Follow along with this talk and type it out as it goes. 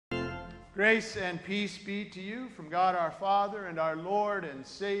Grace and peace be to you from God our Father and our Lord and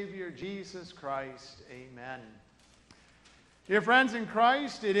Savior Jesus Christ. Amen. Dear friends in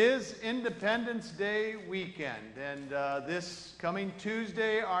Christ, it is Independence Day weekend, and this coming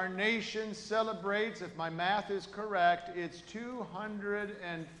Tuesday our nation celebrates, if my math is correct, its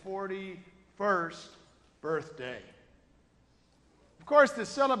 241st birthday. Of course, the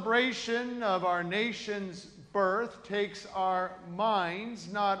celebration of our nation's birth takes our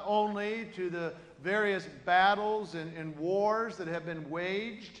minds not only to the various battles and wars that have been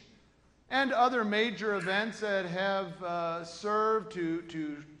waged and other major events that have served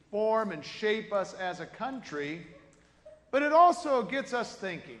to form and shape us as a country, but it also gets us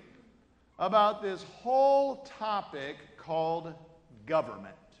thinking about this whole topic called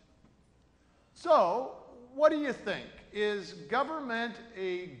government. So, what do you think? Is government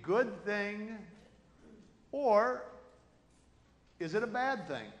a good thing, or is it a bad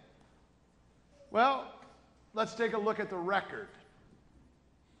thing? Well, let's take a look at the record.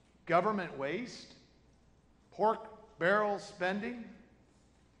 Government waste, pork barrel spending,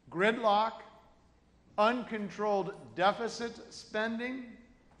 gridlock, uncontrolled deficit spending,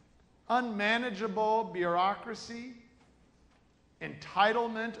 unmanageable bureaucracy,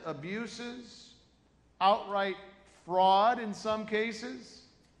 entitlement abuses, outright fraud in some cases,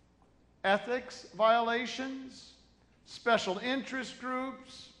 ethics violations, special interest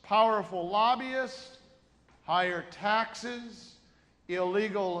groups, powerful lobbyists, higher taxes,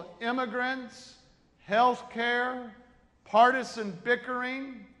 illegal immigrants, health care, partisan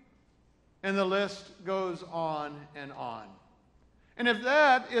bickering, and the list goes on and on. And if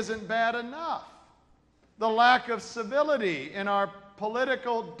that isn't bad enough, the lack of civility in our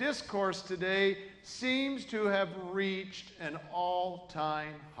political discourse today seems to have reached an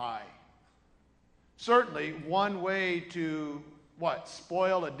all-time high. Certainly, one way to,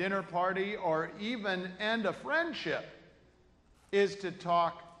 spoil a dinner party or even end a friendship is to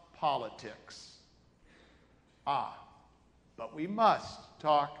talk politics. But we must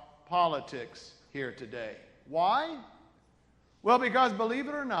talk politics here today. Why? Well, because believe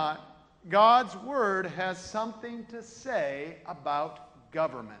it or not, God's Word has something to say about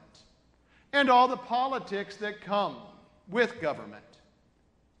government and all the politics that come with government.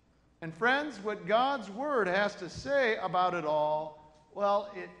 And friends, what God's Word has to say about it all,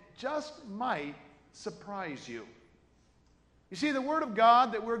 well, it just might surprise you. You see, the Word of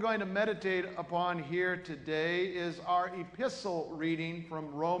God that we're going to meditate upon here today is our epistle reading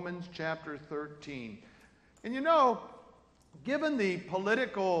from Romans chapter 13. And you know, given the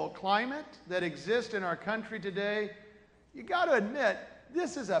political climate that exists in our country today, you got to admit,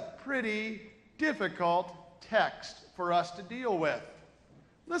 this is a pretty difficult text for us to deal with.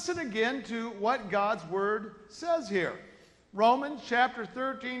 Listen again to what God's Word says here. Romans chapter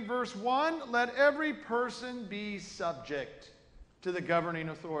 13, verse 1, let every person be subject to the governing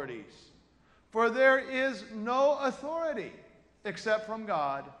authorities. For there is no authority except from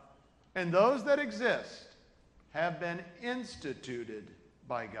God, and those that exist have been instituted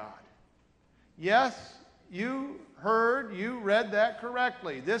by God. Yes, you read that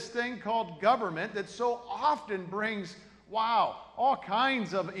correctly. This thing called government that so often brings, all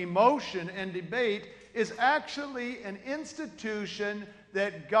kinds of emotion and debate is actually an institution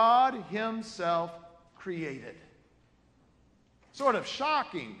that God Himself created. Sort of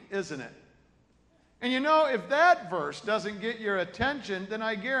shocking, isn't it? And you know, if that verse doesn't get your attention, then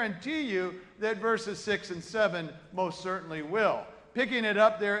I guarantee you that verses 6 and 7 most certainly will. Picking it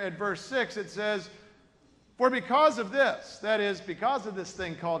up there at verse 6, it says, for because of this, that is, because of this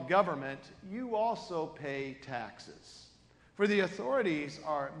thing called government, you also pay taxes. For the authorities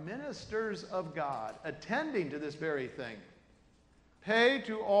are ministers of God, attending to this very thing. Pay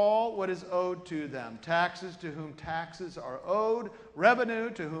to all what is owed to them. Taxes to whom taxes are owed.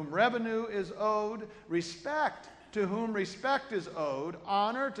 Revenue to whom revenue is owed. Respect to whom respect is owed.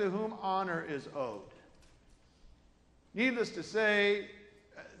 Honor to whom honor is owed. Needless to say,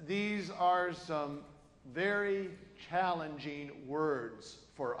 these are some very challenging words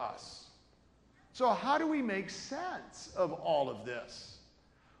for us. So how do we make sense of all of this?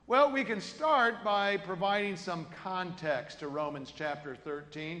 Well, we can start by providing some context to Romans chapter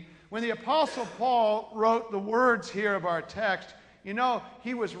 13. When the Apostle Paul wrote the words here of our text, you know,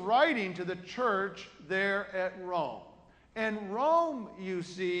 he was writing to the church there at Rome. And Rome, you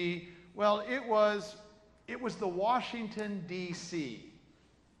see, well, it was the Washington, D.C.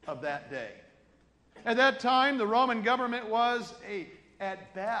 of that day. At that time, the Roman government was,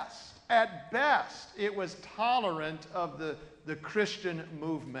 at best, it was tolerant of the Christian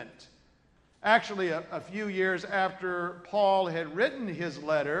movement. Actually, a few years after Paul had written his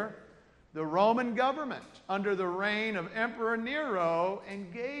letter, The Roman government, under the reign of Emperor Nero,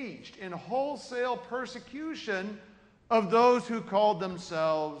 engaged in wholesale persecution of those who called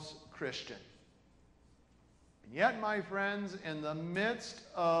themselves Christian. And yet, my friends, in the midst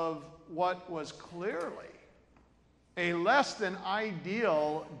of what was clearly a less than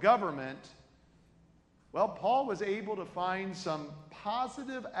ideal government, well, Paul was able to find some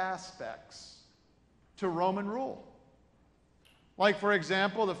positive aspects to Roman rule. Like, for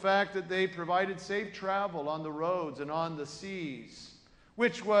example, the fact that they provided safe travel on the roads and on the seas,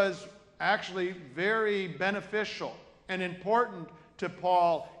 which was actually very beneficial and important to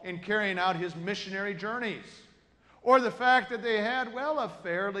Paul in carrying out his missionary journeys. Or the fact that they had, well, a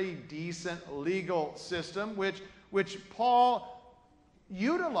fairly decent legal system, which Paul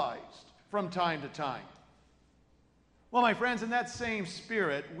utilized from time to time. Well, my friends, in that same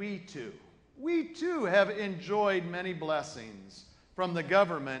spirit, we too have enjoyed many blessings from the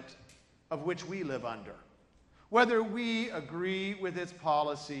government of which we live under, whether we agree with its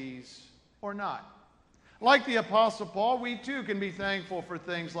policies or not. Like the Apostle Paul, we too can be thankful for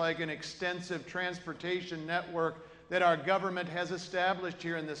things like an extensive transportation network that our government has established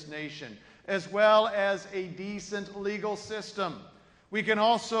here in this nation, as well as a decent legal system. We can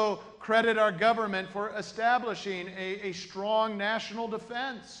also credit our government for establishing a strong national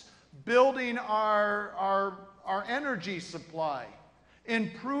defense, building our energy supply,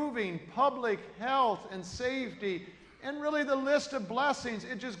 improving public health and safety, and really the list of blessings,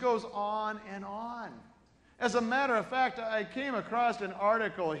 it just goes on and on. As a matter of fact, I came across an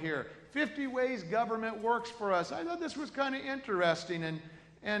article here, 50 Ways Government Works for Us. I thought this was kind of interesting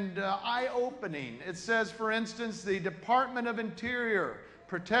and eye-opening. It says, for instance, the Department of Interior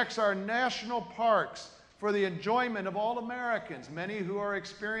protects our national parks for the enjoyment of all Americans, many who are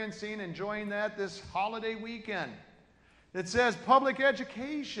enjoying that this holiday weekend. It says public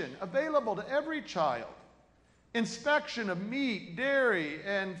education available to every child. Inspection of meat, dairy,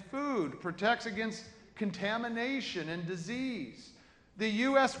 and food protects against contamination and disease. The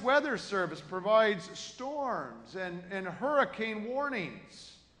U.S. Weather Service provides storms and hurricane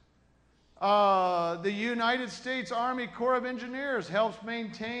warnings. The United States Army Corps of Engineers helps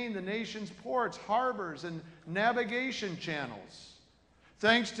maintain the nation's ports, harbors, and navigation channels.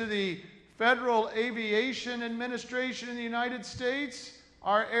 Thanks to the Federal Aviation Administration in the United States,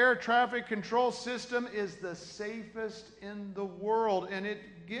 our air traffic control system is the safest in the world. And it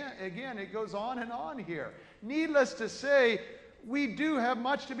goes on and on here. Needless to say, we do have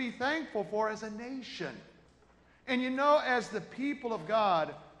much to be thankful for as a nation. And you know, as the people of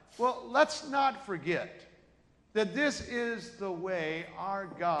God, well, let's not forget that this is the way our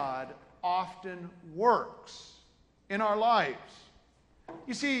God often works in our lives.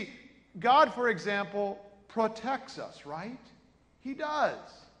 You see, God, for example, protects us, right? He does.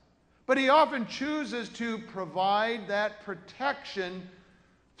 But He often chooses to provide that protection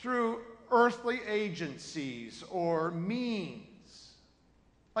through earthly agencies or means,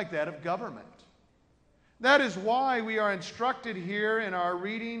 like that of government. That is why we are instructed here in our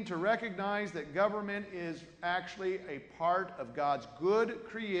reading to recognize that government is actually a part of God's good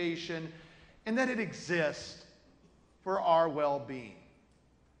creation and that it exists for our well-being.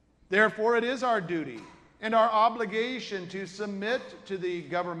 Therefore, it is our duty and our obligation to submit to the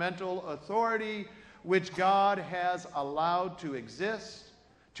governmental authority which God has allowed to exist,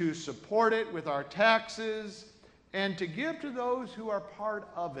 to support it with our taxes, and to give to those who are part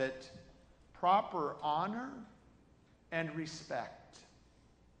of it proper honor and respect.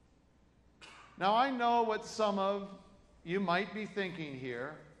 Now, I know what some of you might be thinking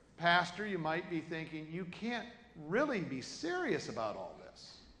here. Pastor, you might be thinking, you can't really be serious about all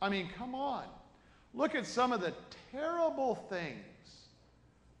this. I mean, come on. Look at some of the terrible things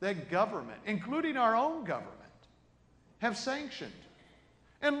that government, including our own government, have sanctioned.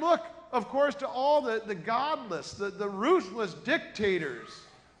 And look, of course, to all the godless, the ruthless dictators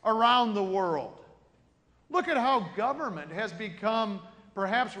around the world. Look at how government has become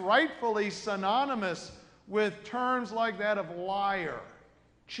perhaps rightfully synonymous with terms like that of liar,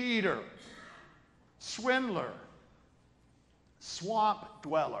 cheater, swindler, swamp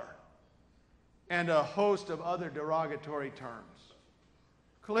dweller, and a host of other derogatory terms.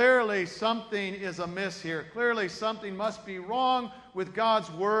 Clearly something is amiss here. Clearly something must be wrong with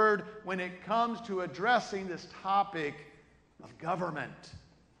God's Word when it comes to addressing this topic of government.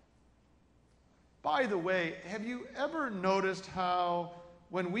 By the way, have you ever noticed how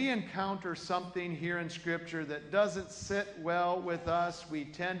when we encounter something here in Scripture that doesn't sit well with us, we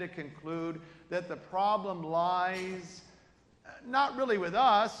tend to conclude that the problem lies not really with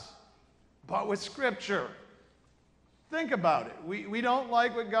us, but with Scripture? Think about it. We don't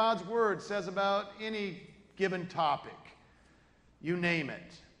like what God's Word says about any given topic. You name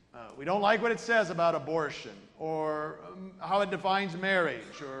it. We don't like what it says about abortion, or how it defines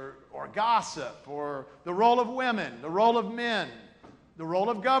marriage, or gossip, or the role of women, the role of men, the role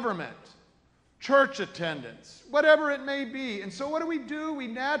of government, church attendance, whatever it may be. And so what do? We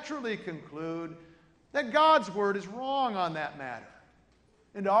naturally conclude that God's Word is wrong on that matter.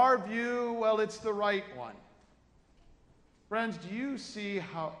 In our view, well, it's the right one. Friends, do you see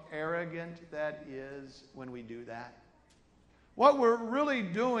how arrogant that is when we do that? What we're really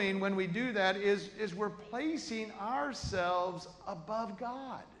doing when we do that is we're placing ourselves above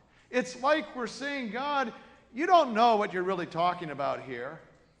God. It's like we're saying, God, you don't know what you're really talking about here.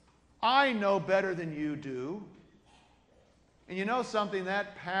 I know better than you do. And you know something,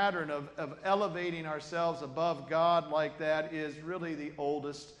 that pattern of elevating ourselves above God like that is really the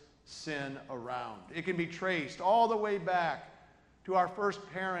oldest sin around. It can be traced all the way back to our first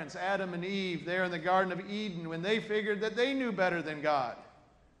parents, Adam and Eve, there in the Garden of Eden, when they figured that they knew better than God,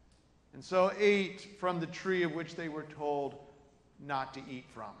 and so ate from the tree of which they were told not to eat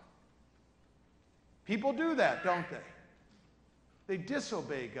from. People do that, don't they? They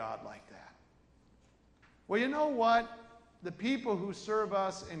disobey God like that. Well, you know what? The people who serve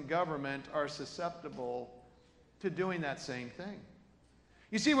us in government are susceptible to doing that same thing.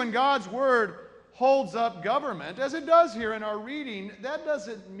 You see, when God's Word holds up government, as it does here in our reading, that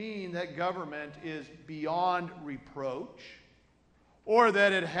doesn't mean that government is beyond reproach, or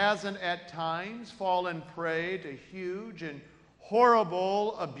that it hasn't at times fallen prey to huge and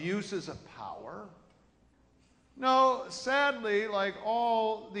horrible abuses of power. No, sadly, like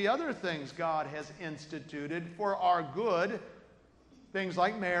all the other things God has instituted for our good, things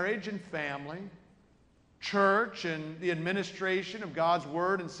like marriage and family, church and the administration of God's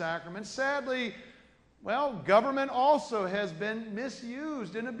Word and sacraments, sadly, well, government also has been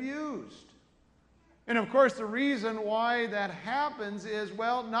misused and abused. And of course, the reason why that happens is,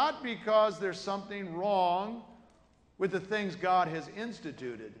 well, not because there's something wrong with the things God has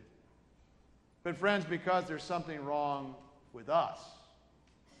instituted, but friends, because there's something wrong with us,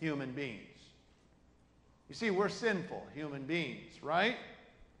 human beings. You see, we're sinful human beings, right?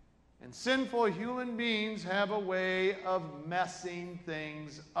 And sinful human beings have a way of messing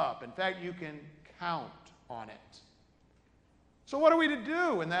things up. In fact, you can count on it. So what are we to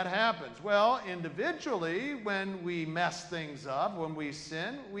do when that happens? Well, individually, when we mess things up, when we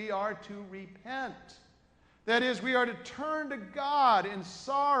sin, we are to repent. That is, we are to turn to God in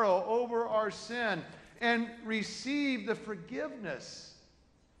sorrow over our sin and receive the forgiveness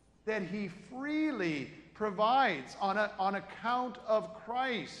that He freely provides on account of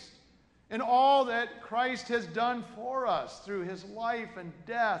Christ and all that Christ has done for us through His life and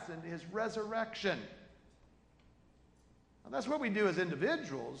death and His resurrection. Now, that's what we do as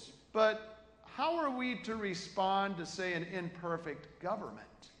individuals, but how are we to respond to, say, an imperfect government?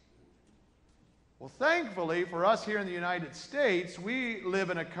 Well, thankfully for us here in the United States, we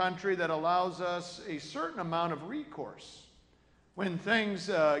live in a country that allows us a certain amount of recourse when things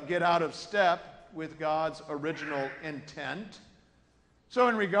get out of step with God's original intent. So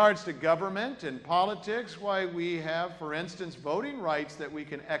in regards to government and politics, why, we have, for instance, voting rights that we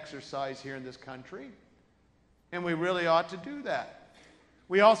can exercise here in this country, and we really ought to do that.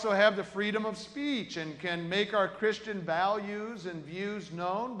 We also have the freedom of speech and can make our Christian values and views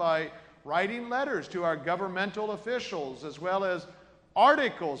known by writing letters to our governmental officials, as well as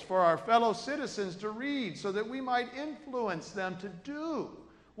articles for our fellow citizens to read, so that we might influence them to do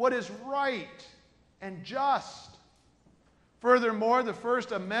what is right and just. Furthermore, the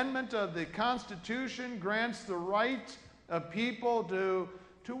First Amendment of the Constitution grants the right of people to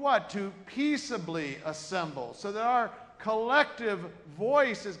what? To peaceably assemble, so that our collective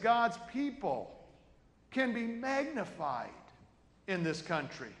voice as God's people can be magnified in this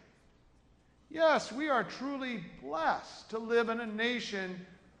country. Yes, we are truly blessed to live in a nation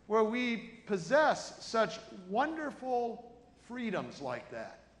where we possess such wonderful freedoms like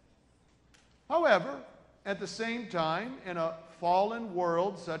that. However, at the same time, in a fallen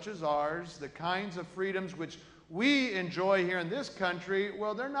world such as ours, the kinds of freedoms which we enjoy here in this country,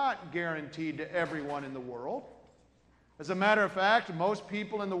 well, they're not guaranteed to everyone in the world. As a matter of fact, most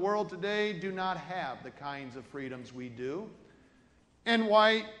people in the world today do not have the kinds of freedoms we do. And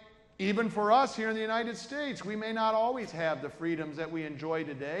why, even for us here in the United States, we may not always have the freedoms that we enjoy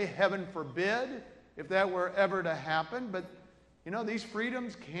today. Heaven forbid if that were ever to happen, but you know, these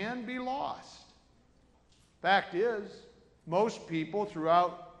freedoms can be lost. Fact is, most people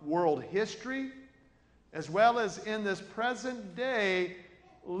throughout world history, as well as in this present day,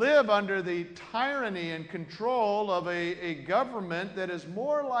 live under the tyranny and control of a government that is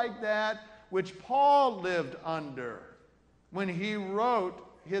more like that which Paul lived under when he wrote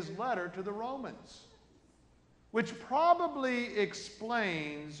his letter to the Romans, which probably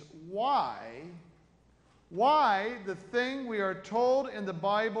explains why the thing we are told in the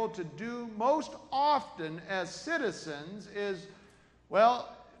Bible to do most often as citizens is,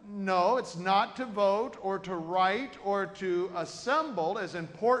 well, no, it's not to vote or to write or to assemble, as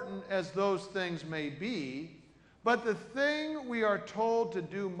important as those things may be, but the thing we are told to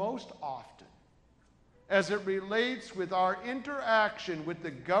do most often as it relates with our interaction with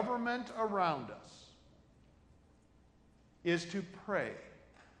the government around us is to pray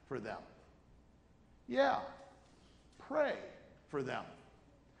for them. Yeah, pray for them.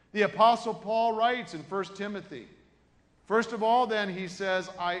 The Apostle Paul writes in 1 Timothy, first of all, then, he says,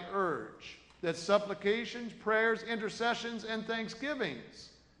 I urge that supplications, prayers, intercessions, and thanksgivings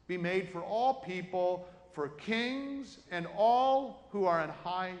be made for all people, for kings and all who are in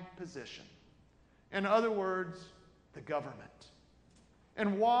high position. In other words, the government.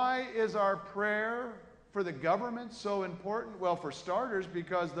 And why is our prayer for the government so important? Well, for starters,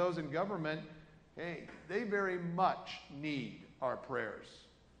 because those in government, hey, they very much need our prayers.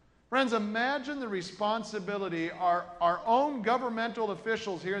 Friends, imagine the responsibility our own governmental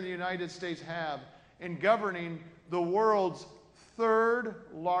officials here in the United States have in governing the world's third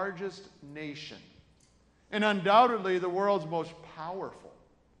largest nation, and undoubtedly the world's most powerful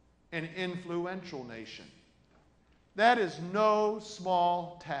and influential nation. That is no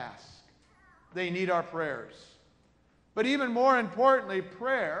small task. They need our prayers. But even more importantly,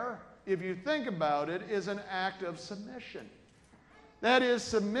 prayer, if you think about it, is an act of submission. That is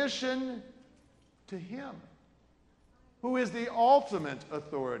submission to Him, who is the ultimate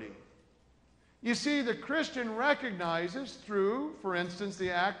authority. You see, the Christian recognizes through, for instance,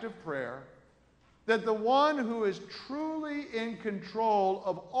 the act of prayer, that the one who is truly in control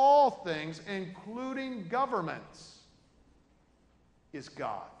of all things, including governments, is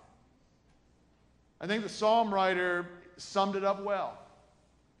God. I think the psalm writer summed it up well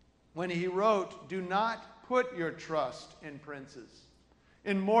when he wrote, do not put your trust in princes,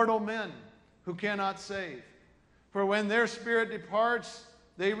 in mortal men who cannot save. For when their spirit departs,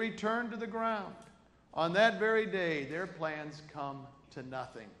 they return to the ground. On that very day, their plans come to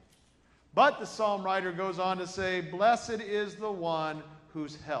nothing. But the psalm writer goes on to say, blessed is the one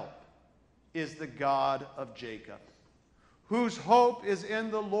whose help is the God of Jacob, whose hope is in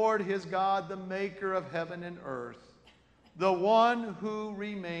the Lord his God, the maker of heaven and earth, the one who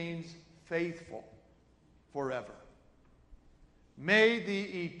remains faithful forever. May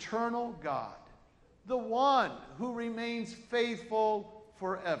the eternal God, the one who remains faithful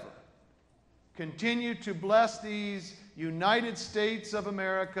forever, continue to bless these United States of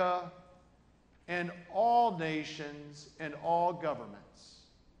America and all nations and all governments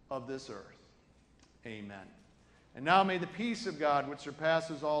of this earth. Amen. And now may the peace of God, which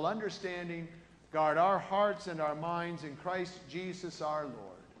surpasses all understanding, guard our hearts and our minds in Christ Jesus our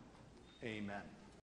Lord. Amen.